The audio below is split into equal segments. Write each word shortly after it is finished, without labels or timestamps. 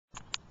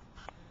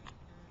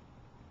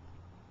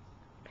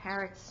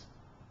parrots.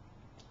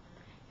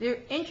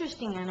 They're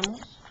interesting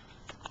animals,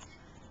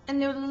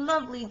 and they're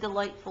lovely,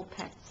 delightful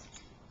pets.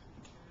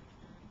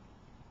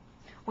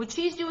 What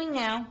she's doing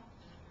now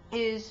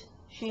is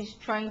she's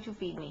trying to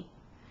feed me.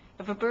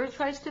 If a bird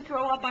tries to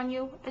throw up on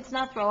you, it's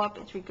not throw up,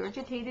 it's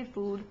regurgitated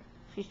food.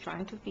 She's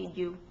trying to feed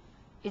you.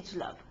 It's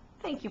love.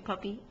 Thank you,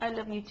 puppy. I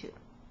love you too.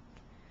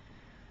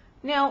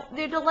 Now,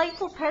 they're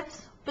delightful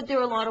pets, but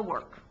they're a lot of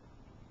work.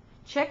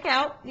 Check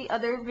out the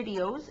other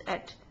videos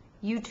at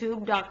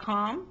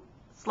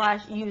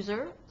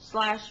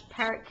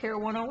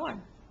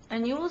youtube.com/user/parrotcare101,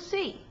 and you will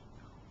see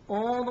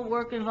all the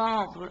work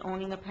involved with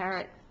owning a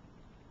parrot.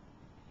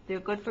 They're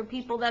good for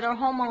people that are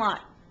home a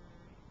lot.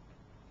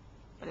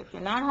 But if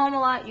you're not home a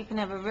lot, you can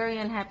have a very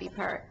unhappy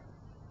parrot.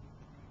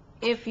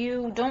 If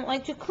you don't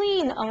like to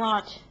clean a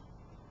lot,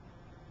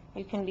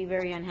 you can be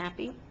very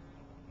unhappy.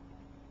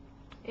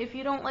 If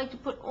you don't like to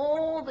put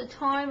all the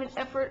time and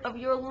effort of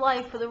your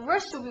life for the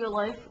rest of your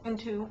life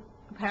into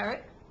a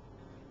parrot,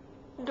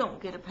 don't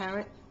get a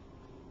parrot.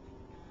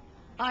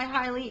 I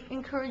highly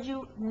encourage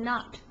you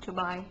not to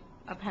buy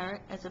a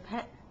parrot as a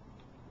pet.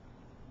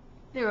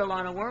 They're a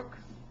lot of work,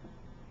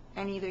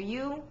 and either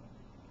you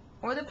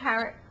or the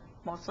parrot,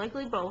 most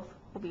likely both,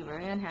 will be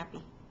very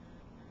unhappy.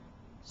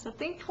 So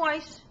think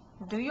twice,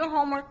 do your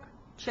homework,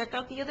 check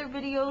out the other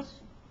videos,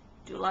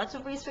 do lots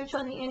of research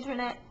on the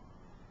internet,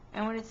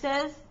 and when it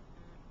says,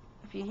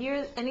 if you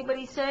hear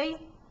anybody say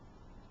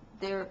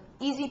they're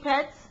easy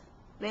pets,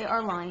 they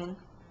are lying.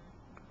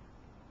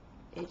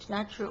 It's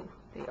not true.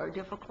 They are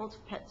difficult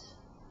pets.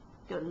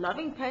 They're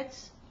loving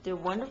pets. They're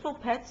wonderful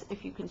pets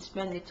if you can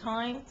spend the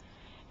time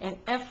and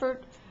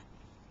effort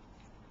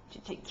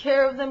to take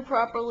care of them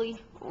properly.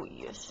 Oh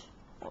yes,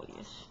 oh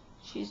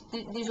yes.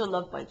 These are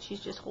love bites.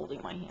 She's just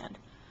holding my hand.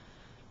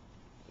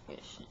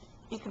 Yes,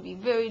 it can be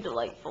very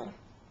delightful,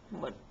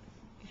 but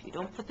if you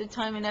don't put the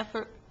time and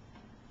effort,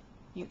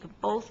 you can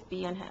both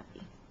be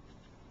unhappy.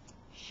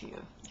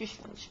 Sure, this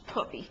one's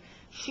puppy.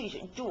 She's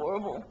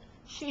adorable.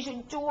 She's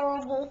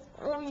adorable.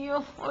 Oh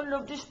yeah, I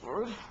love this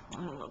bird.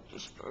 I love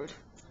this bird.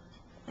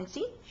 And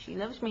see, she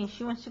loves me.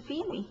 She wants to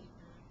feed me.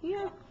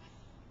 Yeah.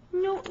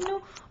 No,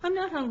 I'm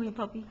not hungry,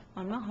 puppy.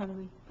 I'm not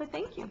hungry. But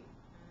thank you.